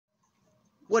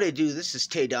What it do? This is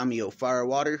Tay Damio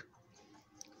Firewater.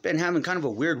 Been having kind of a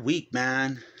weird week,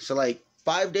 man. So like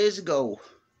 5 days ago,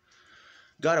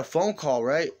 got a phone call,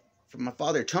 right, from my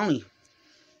father Tony.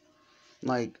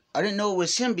 Like, I didn't know it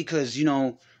was him because, you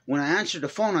know, when I answered the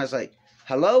phone, I was like,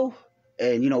 hello?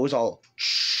 And, you know, it was all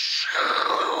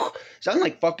sounded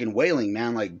like fucking wailing,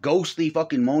 man. Like ghostly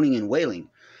fucking moaning and wailing.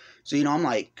 So, you know, I'm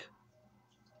like,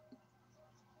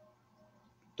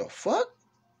 the fuck?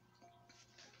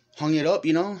 Hung it up,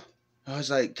 you know. I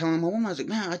was like telling my woman, I was like,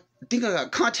 man, I think I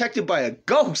got contacted by a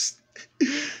ghost.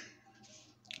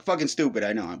 Fucking stupid,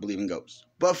 I know, I believe in ghosts.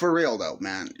 But for real though,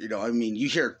 man, you know, I mean, you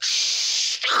hear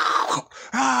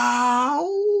I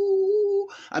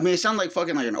mean, it sounds like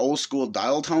fucking like an old school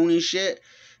dial tone and shit.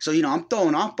 So, you know, I'm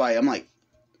thrown off by it. I'm like,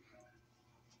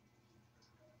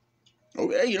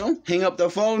 okay, you know, hang up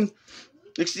the phone.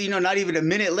 Next thing you know, not even a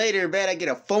minute later, man, I get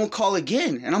a phone call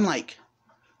again. And I'm like,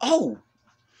 oh,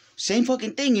 same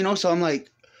fucking thing, you know? So I'm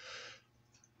like,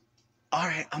 all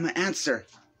right, I'm going to answer.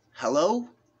 Hello?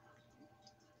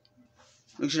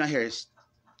 Next thing I hear is,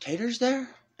 Tater's there?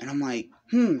 And I'm like,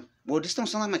 well, this don't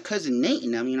sound like my cousin Nate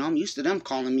and them, you know? I'm used to them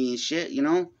calling me and shit, you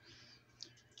know?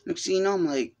 Next thing you know, I'm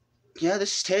like, yeah,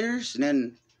 this is Tater's. And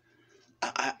then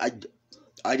I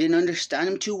didn't understand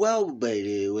him too well, but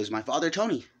it was my father,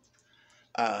 Tony.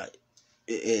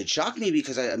 It shocked me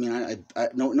because I mean,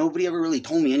 nobody ever really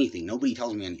told me anything. Nobody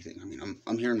tells me anything. I mean,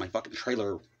 I'm here in my fucking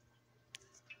trailer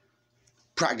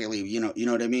practically, you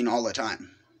know what I mean, all the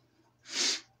time.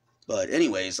 But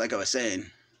anyways, like I was saying,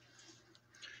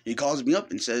 he calls me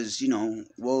up and says, you know,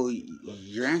 well,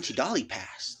 your Auntie Dolly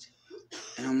passed.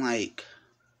 And I'm like,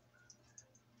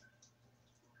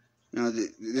 you know,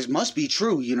 this must be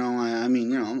true, you know. I mean,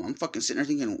 you know, I'm fucking sitting there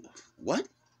thinking, what?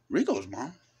 Rico's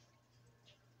mom?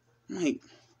 I'm like,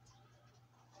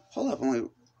 hold up. I'm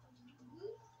like,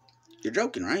 you're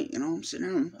joking, right? You know, I'm sitting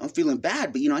there, I'm feeling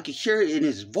bad, but, you know, I could hear it in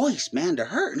his voice, man, to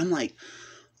hurt. And I'm like,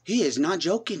 he is not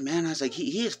joking, man. I was like,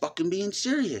 he is fucking being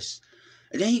serious.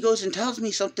 And then he goes and tells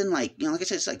me something like, you know, like I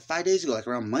said, it's like 5 days ago, like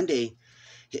around Monday.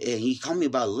 And he called me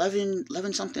about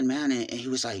 11 something, man. And he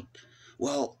was like,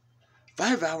 well,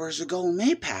 5 hours ago,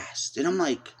 May passed. And I'm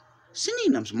like, Cindy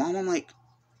and them's mom. I'm like,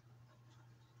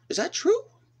 is that true?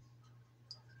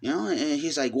 You know, and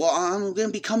he's like, well, I'm going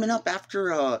to be coming up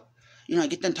after, you know, I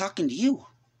get done talking to you.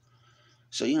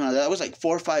 So, you know, that was like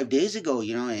 4 or 5 days ago,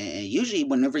 you know, and usually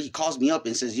whenever he calls me up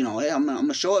and says, you know, hey, I'm going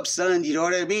to show up, son, you know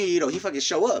what I mean? You know, he fucking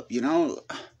show up, you know.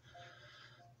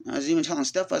 I was even telling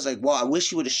Steph, I was like, well, I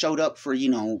wish you would have showed up for, you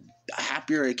know, a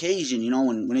happier occasion, you know,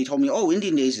 when they told me, oh,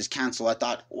 Indian Days is canceled. I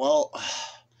thought, well,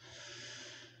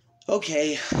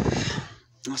 okay,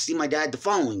 I'll see my dad the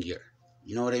following year.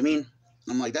 You know what I mean?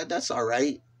 I'm like, that's all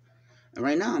right. And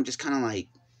right now, I'm just kind of like,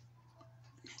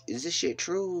 is this shit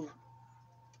true?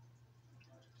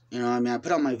 You know, I mean, I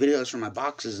put out my videos for my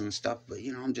boxes and stuff, but,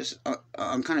 you know,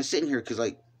 I'm kind of sitting here because,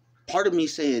 like, part of me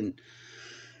saying,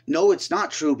 no, it's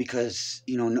not true because,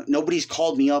 you know, nobody's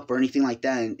called me up or anything like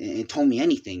that and told me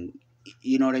anything.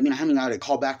 You know what I mean? I haven't got a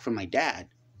call back from my dad.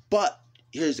 But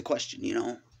here's the question, you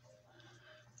know,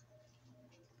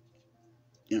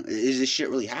 is this shit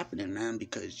really happening, man?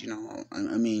 Because, you know,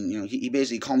 I mean, you know, he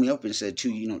basically called me up and said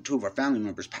two of our family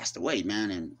members passed away,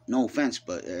 man. And no offense,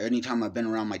 but anytime I've been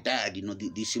around my dad, you know,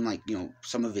 these seem like, you know,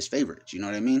 some of his favorites. You know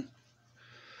what I mean?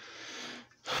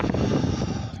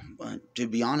 But to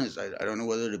be honest, I don't know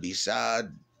whether to be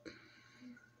sad.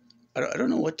 I don't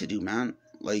know what to do, man.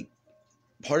 Like,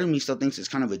 part of me still thinks it's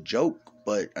kind of a joke,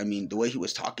 but I mean, the way he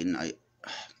was talking, I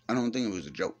don't think it was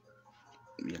a joke.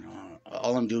 You know,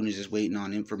 all I'm doing is just waiting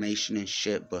on information and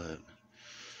shit, but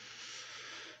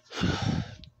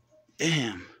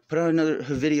damn, put out another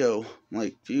video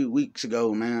like a few weeks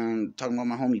ago, man, talking about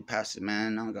my homie passing,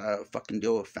 man. Now I gotta fucking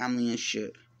deal with family and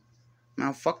shit.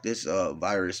 Man, fuck this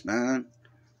virus, man.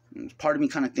 Part of me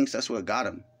kind of thinks that's what got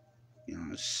him. You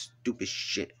know, stupid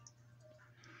shit.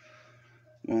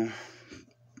 Well,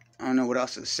 I don't know what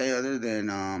else to say other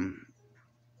than,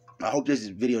 I hope this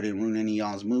video didn't ruin any of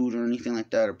y'all's mood or anything like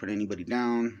that or put anybody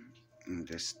down. And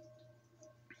just,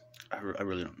 I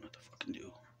really don't know what to fucking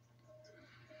do.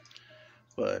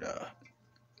 But,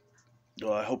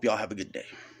 well, I hope y'all have a good day.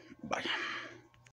 Bye.